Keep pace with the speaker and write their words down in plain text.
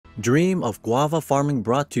Dream of guava farming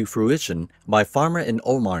brought to fruition by farmer in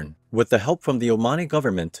Oman. With the help from the Omani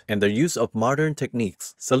government and the use of modern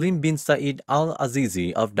techniques, Salim bin Said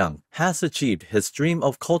Al-Azizi of Dang has achieved his dream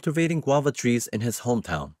of cultivating guava trees in his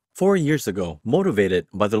hometown. 4 years ago, motivated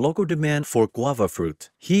by the local demand for guava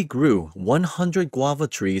fruit, he grew 100 guava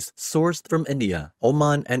trees sourced from India,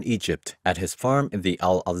 Oman, and Egypt at his farm in the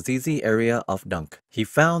Al-Azizi area of Dunk. He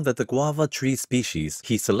found that the guava tree species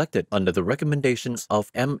he selected under the recommendations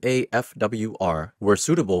of MAFWR were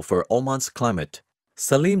suitable for Oman's climate.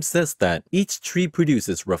 Salim says that each tree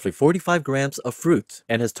produces roughly 45 grams of fruit,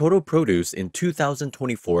 and his total produce in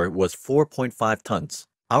 2024 was 4.5 tons.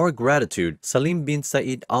 Our gratitude, Salim bin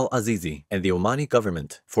Said Al-Azizi and the Omani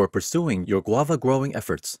government, for pursuing your guava growing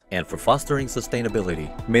efforts and for fostering sustainability.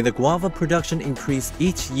 May the guava production increase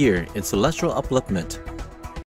each year in celestial upliftment.